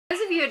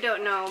of you who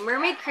don't know,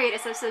 Mermaidcrate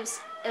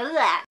is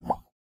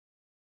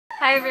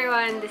Hi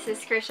everyone, this is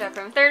Krisha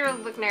from Third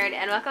World Book Nerd,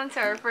 and welcome to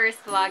our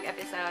first vlog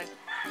episode.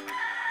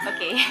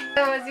 Okay,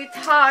 so as we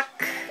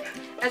talk,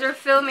 as we're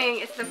filming,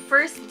 it's the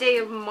first day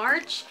of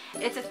March.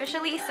 It's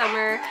officially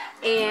summer,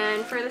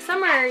 and for the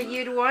summer,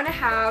 you'd want to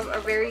have a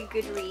very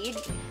good read.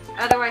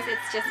 Otherwise,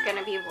 it's just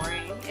gonna be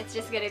boring. It's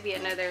just gonna be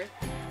another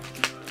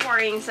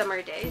boring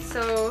summer day.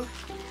 So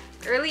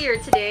earlier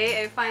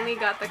today, I finally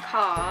got the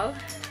call,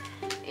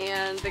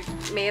 and the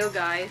mail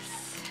guys,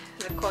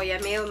 the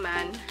Koya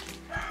mailman,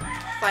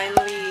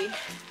 finally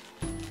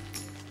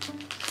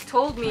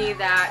told me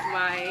that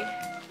my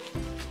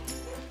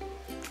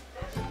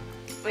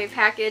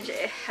package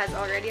has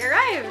already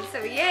arrived.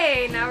 So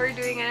yay! Now we're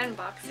doing an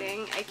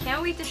unboxing. I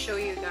can't wait to show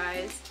you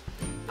guys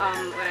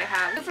what I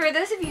have. So for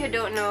those of you who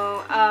don't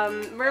know,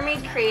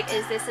 Mermaidcrate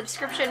is this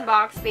subscription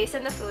box based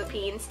in the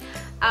Philippines.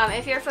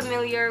 If you're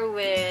familiar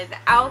with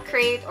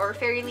Owlcrate or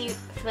Fairy Loot,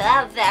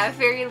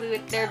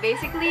 they're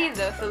basically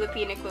the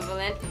Philippine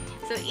equivalent.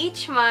 So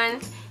each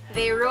month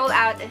they roll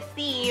out a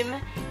theme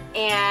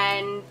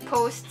and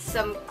post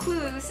some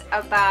clues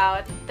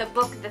about the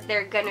book that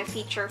they're gonna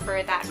feature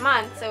for that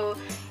month. So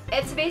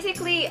it's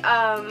basically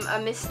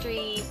a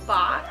mystery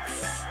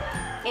box,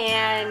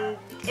 and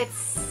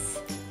it's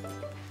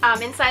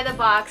inside the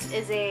box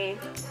is a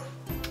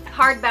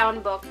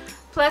hardbound book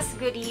plus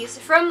goodies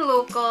from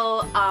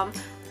local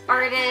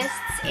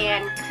artists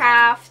and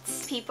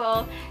crafts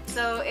people.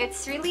 So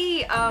it's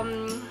really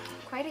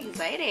quite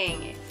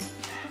exciting.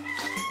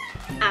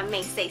 I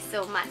may say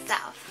so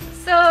myself.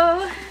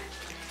 So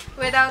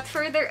without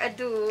further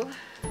ado,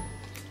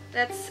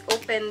 let's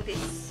open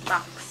this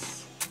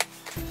box.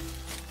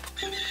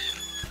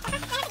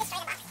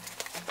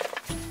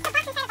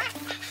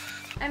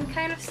 I'm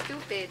kind of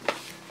stupid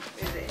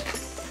with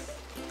this.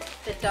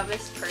 The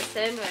dumbest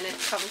person when it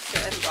comes to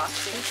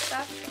unboxing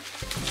stuff.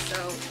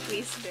 So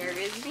please bear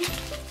with me.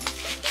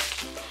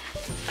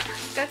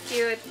 So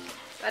cute.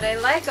 What I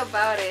like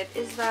about it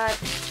is that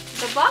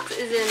the box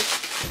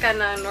isn't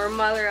kinda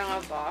normal lang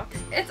a box.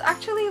 It's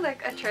actually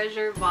like a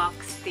treasure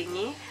box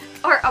thingy.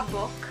 Or a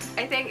book.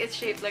 I think it's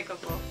shaped like a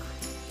book.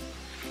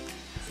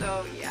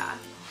 So yeah.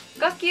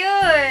 So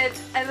cute!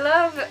 I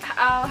love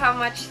how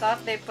much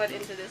thought they put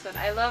into this one.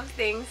 I love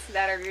things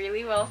that are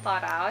really well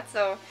thought out.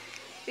 So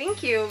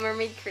thank you,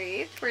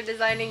 Mermaidcrate, for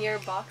designing your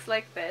box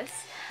like this.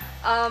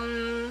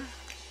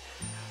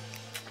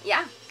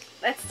 Yeah.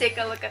 Let's take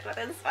a look at what's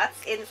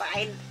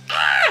inside.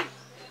 Ah!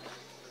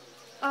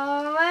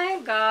 Oh my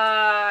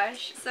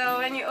gosh. So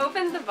when you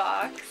open the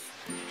box,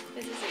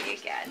 this is what you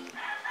get.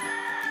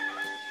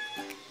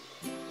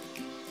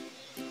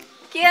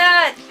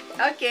 Cute!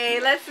 Okay,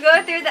 let's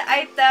go through the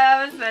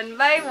items one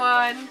by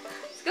one.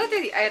 Let's go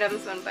through the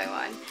items one by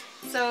one.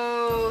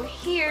 So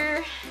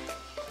here,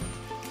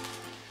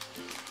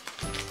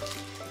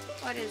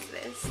 what is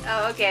this?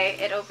 Oh, okay,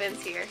 it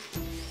opens here.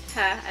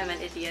 Huh, I'm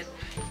an idiot.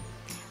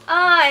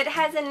 Ah, it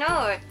has a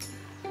note.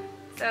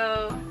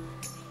 So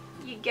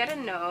you get a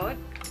note.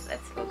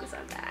 Let's focus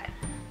on that.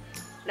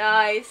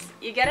 Nice.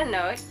 You get a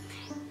note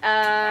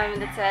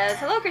that says,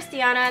 "Hello,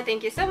 Christiana.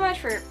 Thank you so much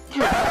for..."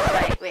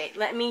 Wait.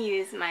 Let me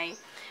use my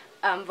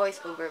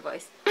voiceover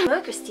voice.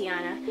 "Hello,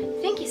 Christiana.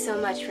 Thank you so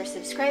much for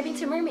subscribing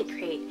to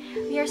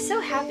Mermaidcrate. We are so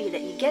happy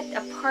that you get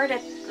a part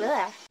of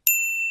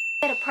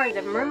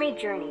the mermaid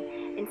journey.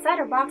 Inside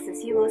our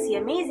boxes, you will see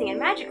amazing and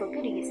magical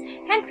goodies,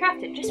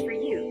 handcrafted just for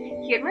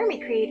you. Here at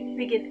Mermaidcrate,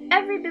 we give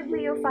every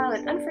bibliophile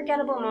an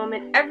unforgettable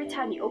moment every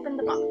time you open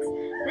the box.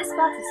 This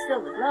box is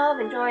filled with love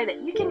and joy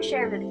that you can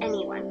share with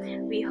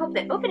anyone. We hope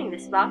that opening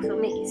this box will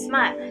make you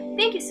smile.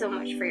 Thank you so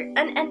much for your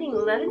unending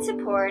love and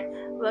support.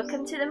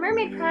 Welcome to the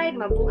Mermaid Pride.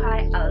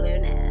 Mabuhay,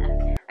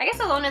 Alona." I guess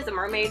Alona is a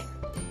mermaid.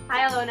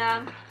 Hi,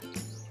 Alona.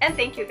 And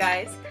thank you,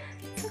 guys.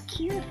 So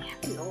cute. I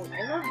have a note.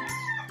 I love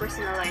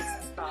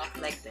personalized stuff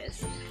like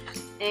this.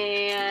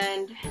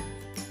 And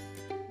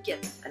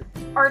get an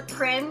art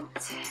print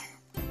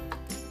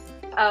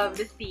of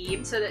the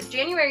theme. So that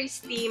January's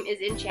theme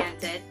is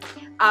Enchanted.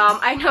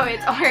 I know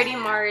it's already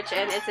March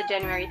and it's a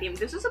January theme.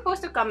 This was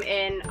supposed to come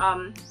in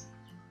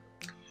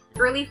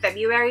early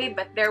February,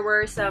 but there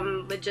were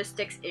some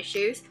logistics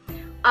issues.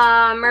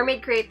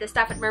 Mermaidcrate, the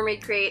staff at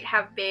Mermaidcrate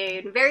have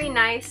been very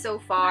nice so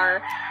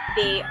far.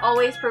 They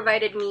always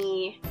provided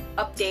me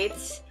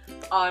updates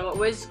on what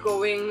was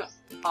going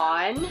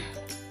on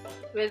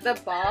with the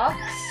box,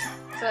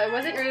 so I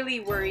wasn't really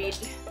worried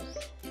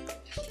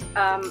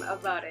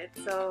about it.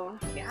 So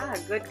yeah,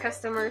 good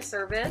customer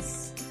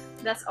service.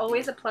 That's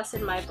always a plus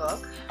in my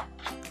book.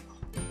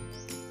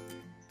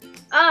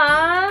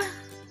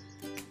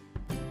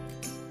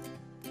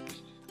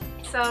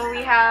 So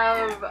we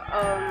have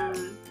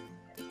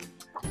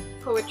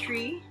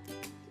poetry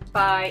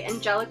by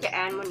Angelica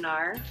Ann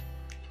Monar.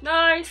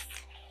 Nice!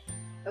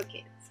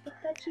 Okay, let's put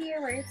that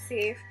here where it's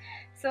safe.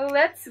 So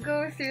let's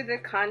go through the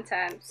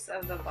contents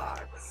of the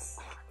box.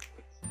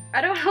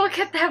 I don't want to look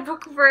at that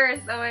book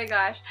first. Oh my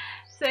gosh.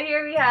 So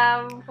here we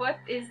have, what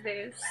is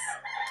this?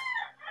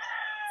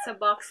 It's a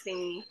box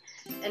thingy.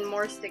 And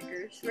more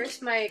stickers.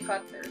 Where's my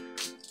cutter?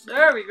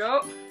 There we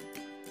go.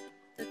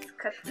 Let's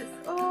cut this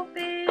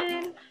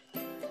open.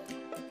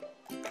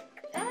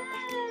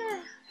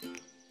 Ah.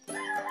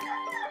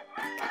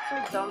 So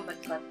dumb,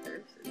 but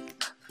cutters.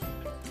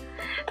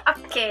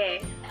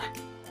 Okay.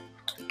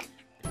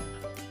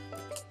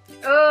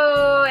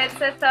 Oh,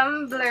 it's a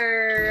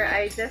tumbler.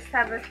 I just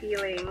have a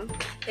feeling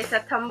it's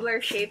a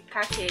tumbler shaped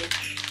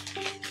package.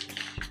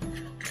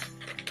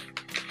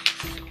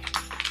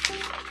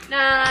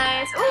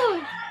 Nice.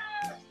 Ooh.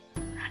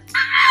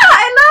 Ah,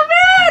 I love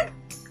it.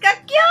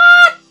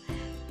 Ka-cute.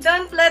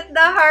 Don't let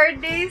the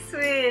hard days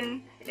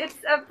win. It's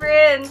a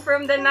print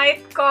from the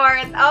night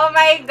court. Oh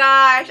my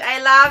gosh, I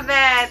love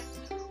it.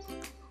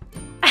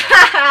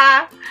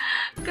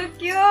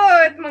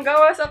 Ka-cute.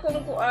 Magawas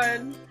akong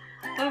kuan.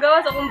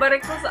 Magawas akong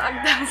barik ko sa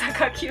agdang sa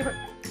ka-cute.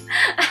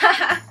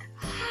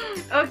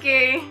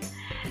 Okay.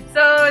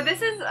 So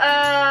this is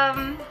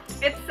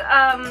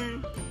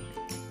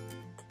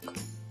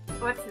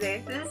what's this?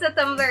 This is a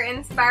tumbler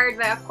inspired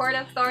by A Court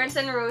of Thorns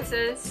and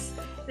Roses.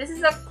 This is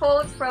a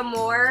quote from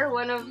Moore,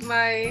 one of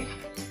the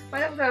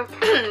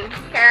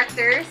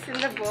characters in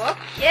the book.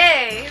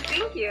 Yay!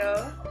 Thank you.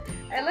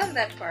 I love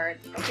that part.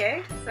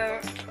 Okay,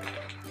 so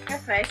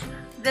that's nice.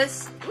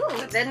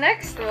 The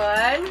next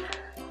one.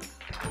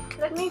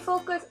 Let me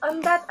focus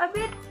on that a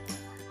bit.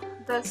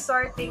 The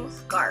sorting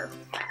scarf.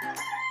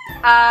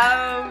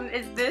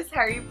 Is this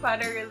Harry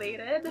Potter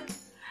related?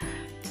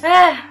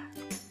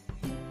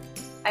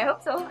 I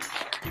hope so.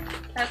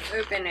 Let's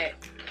open it.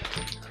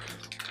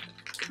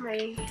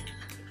 My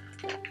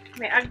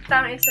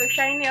agtang is so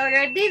shiny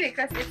already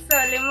because it's so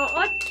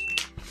limuot.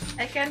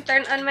 I can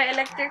turn on my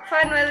electric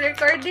fan while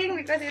recording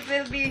because it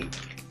will be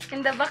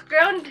in the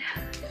background.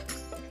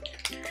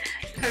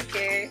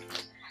 Okay.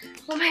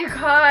 Oh my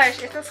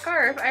gosh, it's a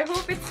scarf. I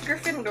hope it's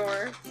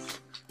Gryffindor.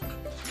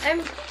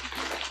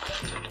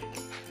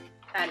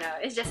 No,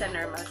 it's just a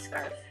normal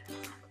scarf.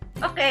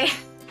 Okay.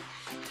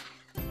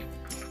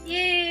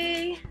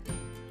 Yay!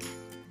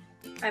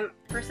 I'm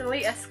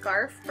personally a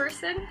scarf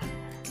person.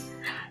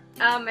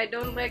 I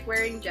don't like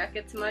wearing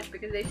jackets much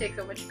because they take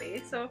so much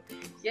space. So,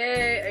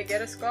 yay! I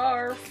get a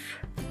scarf.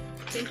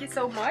 Thank you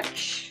so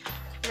much,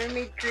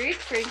 Mermaidcrate,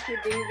 for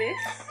including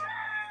this.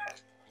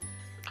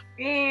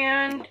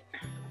 And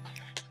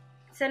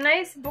it's a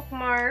nice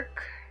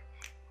bookmark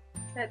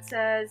that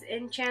says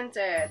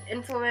Enchanted,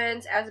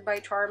 influence as by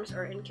charms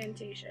or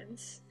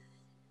incantations.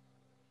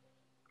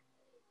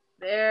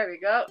 There we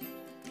go.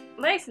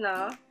 Nice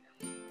now.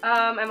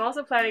 I'm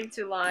also planning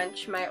to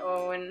launch my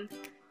own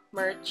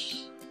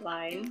merch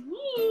line.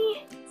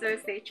 So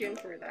stay tuned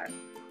for that.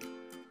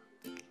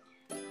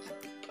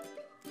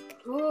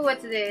 Ooh,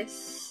 what's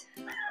this?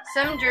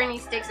 Some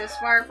journeys takes us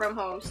far from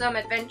home. Some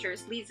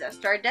adventures leads us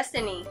to our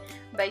destiny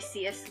by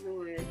C.S.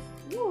 Lewis.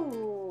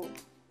 Ooh.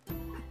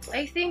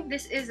 I think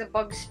this is a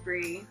bug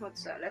spray.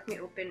 What's that? Let me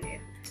open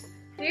it.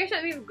 So here's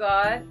what we've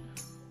got.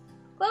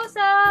 Close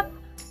up!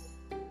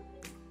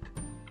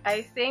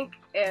 I think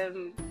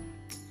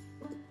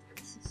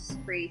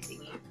spray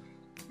thingy.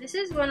 This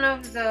is one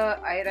of the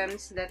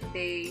items that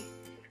they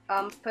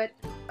put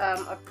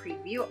a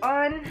preview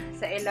on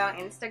sa ilang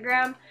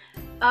Instagram.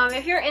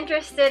 If you're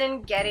interested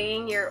in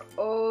getting your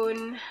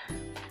own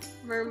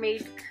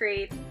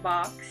Mermaidcrate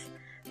box,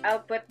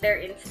 I'll put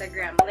their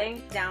Instagram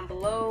link down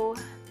below.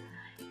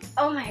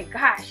 Oh my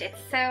gosh,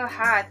 it's so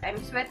hot. I'm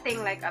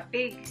sweating like a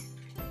pig.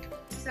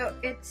 So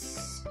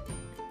it's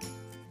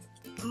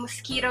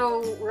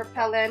mosquito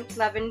repellent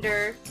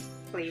lavender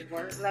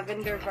flavor,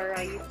 lavender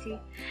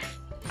variety.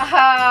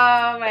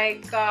 Oh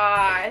my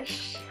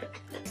gosh.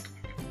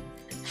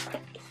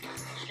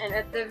 And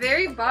at the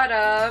very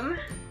bottom,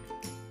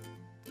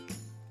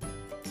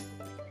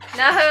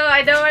 no,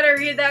 I don't want to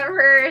read that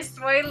first.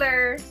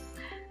 Spoiler.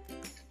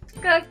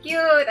 So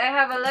cute. I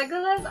have a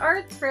Legolas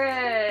art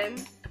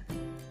print.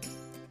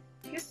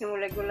 Cute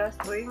yung Legolas.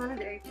 Uy, ano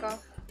di ka?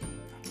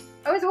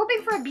 I was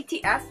hoping for a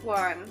BTS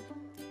one.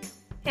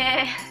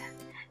 I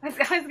was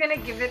gonna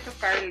give it to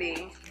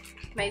Carly,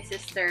 my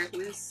sister,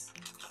 who's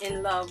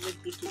in love with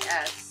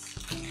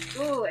BTS.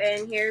 Ooh,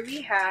 and here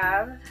we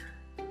have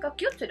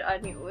ka-cute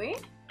ani, uy.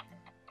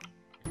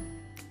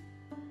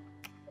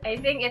 I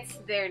think it's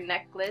their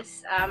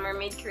necklace.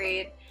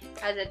 Mermaidcrate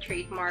has a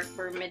trademark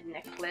mermaid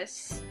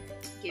necklace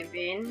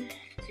given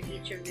to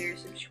each of their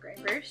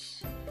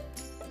subscribers.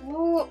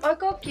 Ooh, oh,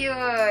 how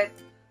cute!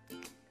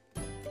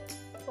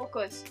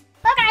 Focus.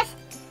 Focus!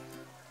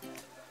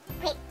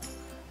 Wait.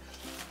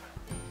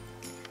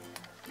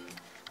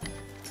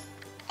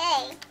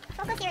 Hey,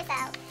 focus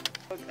yourself.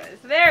 Focus.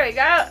 There we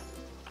go!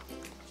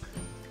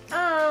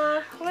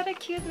 Ah, what a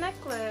cute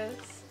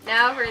necklace.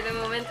 Now for the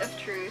moment of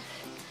truth.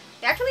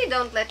 They actually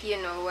don't let you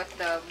know what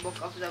the book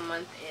of the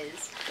month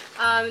is.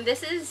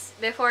 This is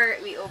before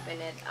we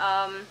open it.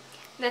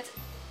 That's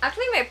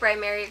actually my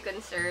primary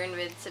concern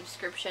with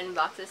subscription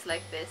boxes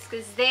like this,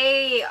 because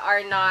they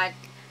are not,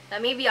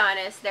 let me be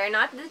honest, they're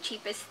not the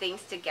cheapest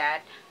things to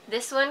get.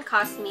 This one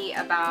cost me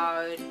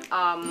about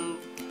mga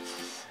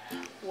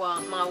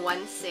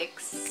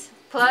 1.6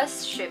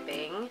 plus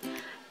shipping.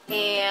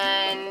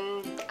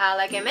 And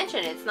like I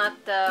mentioned, it's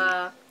not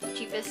the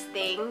cheapest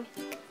thing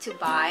to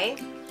buy.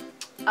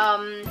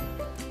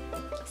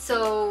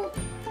 So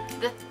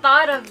the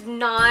thought of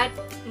not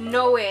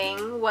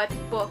knowing what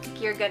book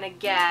you're gonna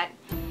get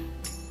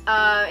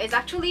is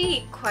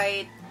actually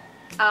quite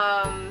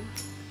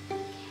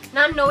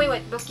not knowing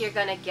what book you're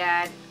gonna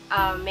get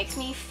makes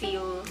me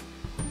feel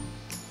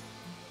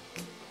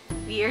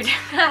weird.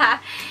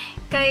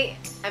 Okay,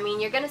 I mean,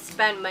 you're gonna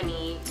spend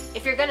money.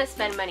 If you're gonna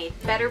spend money, it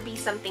better be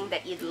something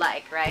that you'd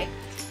like, right?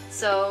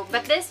 So,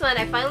 but this one,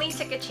 I finally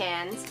took a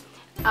chance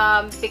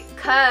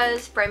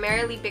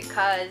primarily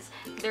because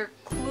their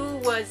clue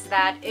was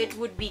that it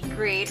would be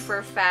great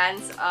for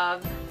fans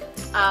of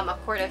A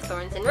Court of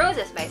Thorns and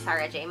Roses by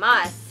Sarah J.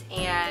 Maas.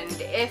 And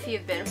if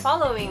you've been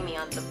following me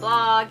on the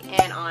blog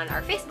and on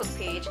our Facebook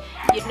page,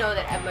 you'd know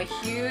that I'm a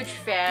huge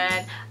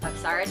fan of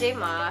Sarah J.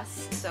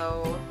 Maas.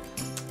 So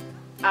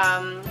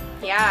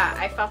yeah,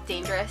 I felt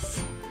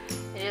dangerous.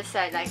 I just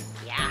said like,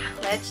 yeah,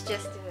 let's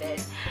just do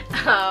it.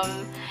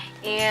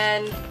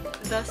 And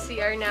thus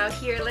we are now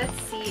here.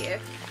 Let's see if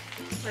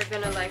we're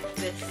gonna like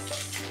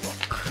this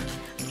book.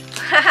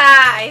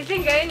 I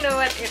think I know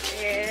what it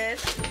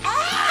is.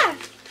 Ah!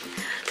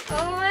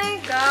 Oh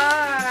my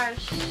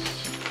gosh.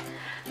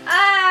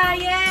 Ah,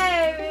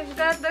 yay! We've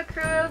got The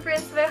Cruel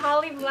Prince by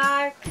Holly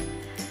Black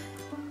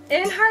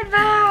in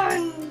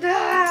hardbound.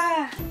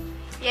 Ah!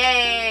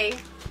 Yay!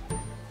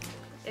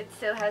 It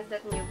still has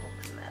that new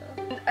book smell.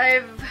 And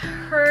I've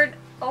heard,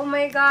 oh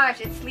my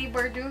gosh, it's Leigh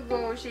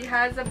Bardugo.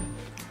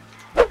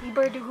 Leigh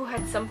Bardugo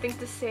had something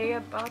to say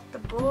about the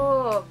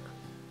book.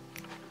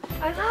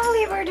 I love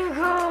Leigh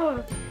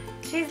Bardugo.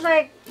 She's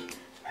like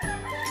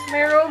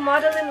my role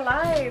model in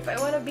life. I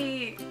want to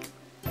be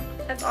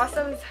as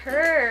awesome as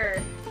her.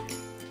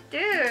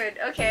 Dude,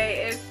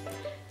 okay, if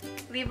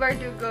Leigh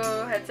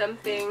Bardugo had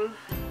something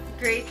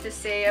great to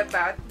say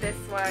about this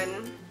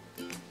one,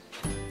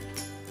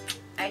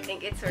 I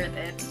think it's worth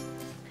it.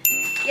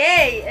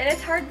 Yay! And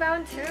it's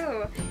hardbound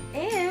too.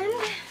 And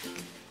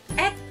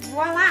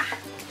voila!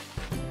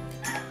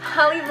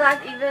 Holly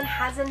Black even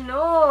has a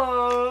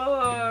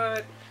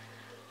note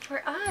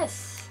for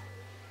us.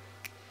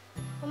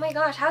 Oh my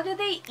gosh, how do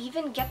they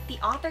even get the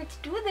author to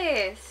do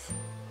this?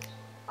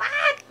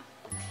 What?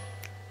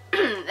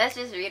 Let's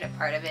just read a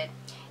part of it.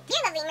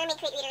 Dear lovely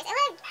Mermaidcrate readers, I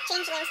love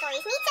changeling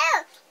stories. Me too!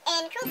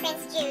 And Cruel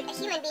Prince Jude, a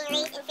human being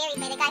raised in fairies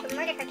by the guy who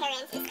murdered her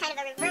parents, is kind of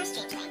a reverse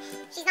changeling.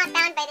 She's not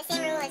bound by the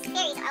same rule as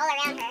fairies all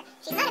around her.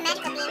 She's not a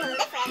magical being who will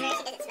live forever.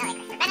 She doesn't smell like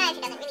her verbena.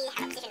 She doesn't really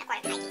have a position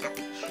according to hiking up.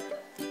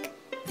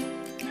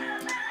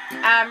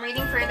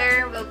 Reading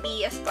further will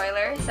be a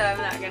spoiler, so I'm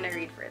not gonna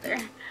read further.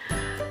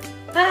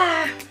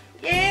 Ah,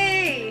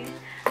 yay!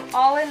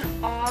 All in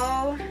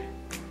all,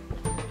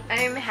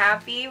 I'm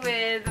happy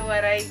with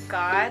what I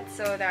got,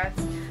 so that's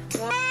 1,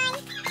 2,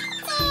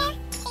 3,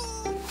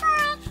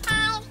 4,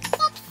 5,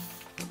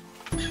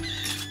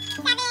 6,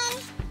 7.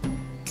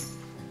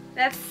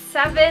 That's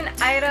 7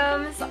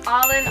 items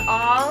all in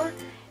all,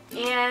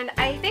 and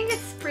I think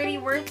it's pretty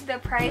worth the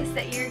price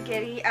that you're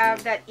getting,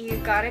 that you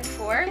got it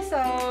for.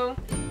 So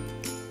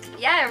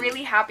yeah, I'm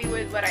really happy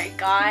with what I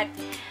got.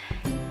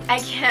 I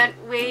can't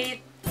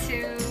wait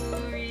to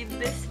read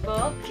this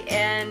book,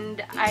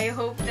 and I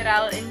hope that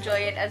I'll enjoy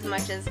it as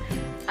much as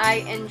I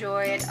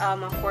enjoyed A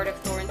Court of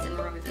Thorns and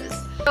Roses.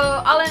 So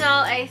all in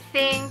all, I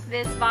think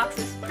this box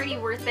is pretty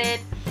worth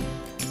it.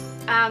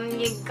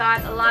 You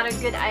got a lot of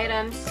good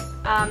items.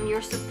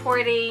 You're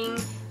supporting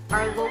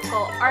our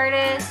local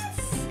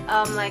artists,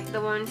 like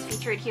the ones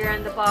featured here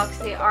in the box.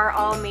 They are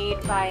all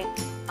made by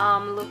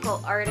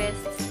local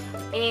artists,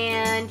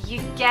 and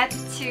you get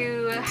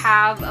to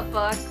have a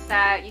book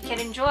that you can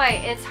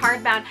enjoy. It's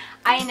hardbound.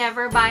 I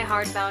never buy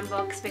hardbound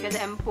books because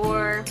I'm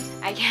poor.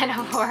 I can't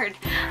afford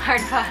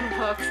hardbound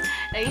books.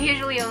 I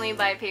usually only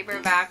buy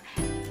paperback.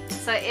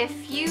 So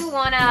if you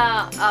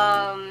wanna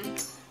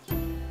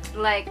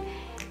like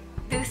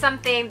do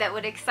something that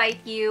would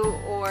excite you,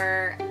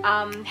 or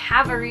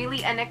have a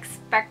really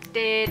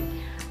unexpected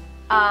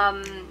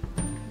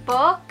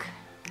book,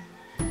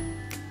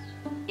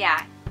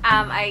 yeah,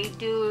 I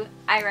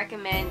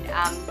recommend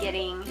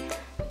getting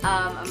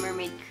a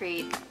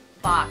Mermaidcrate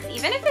box,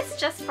 even if it's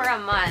just for a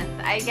month.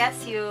 I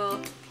guess you'll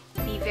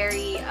be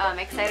very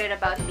excited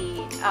about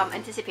the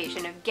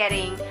anticipation of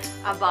getting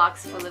a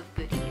box full of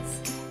goodies.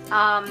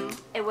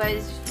 It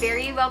was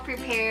very well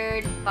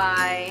prepared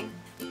by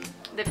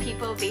the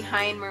people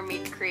behind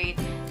Mermaidcrate,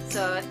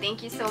 so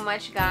thank you so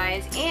much,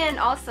 guys. And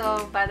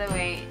also, by the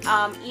way,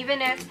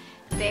 even if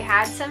they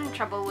had some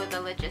trouble with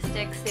the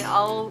logistics, they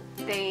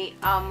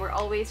were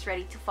always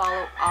ready to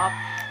follow up.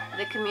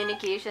 The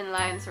communication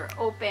lines were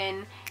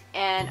open,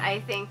 and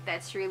I think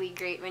that's really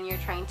great when you're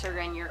trying to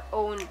run your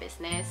own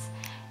business.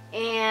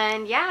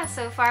 And yeah,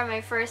 so far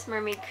my first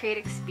Mermaidcrate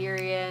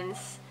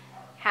experience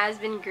has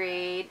been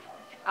great,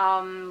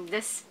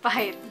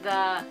 despite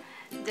the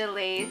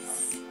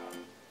delays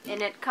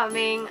in it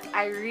coming.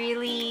 I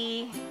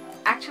really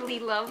actually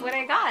love what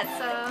I got,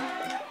 so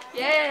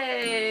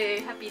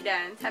Yay! Happy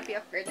dance. Happy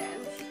after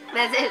dance.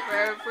 That's it for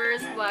our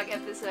first vlog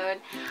episode.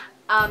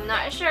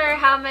 Not sure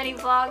how many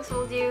vlogs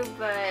we'll do,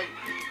 but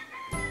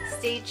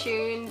stay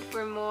tuned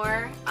for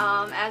more.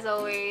 As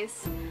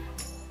always,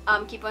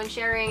 keep on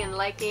sharing and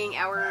liking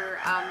our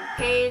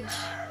page.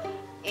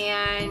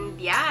 And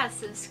yeah,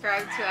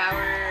 subscribe to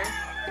our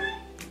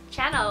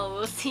channel.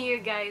 We'll see you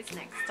guys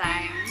next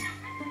time.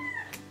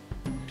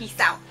 Peace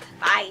out.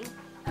 Bye.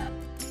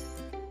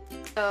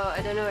 So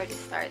I don't know where to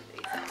start.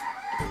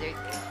 It's dirty.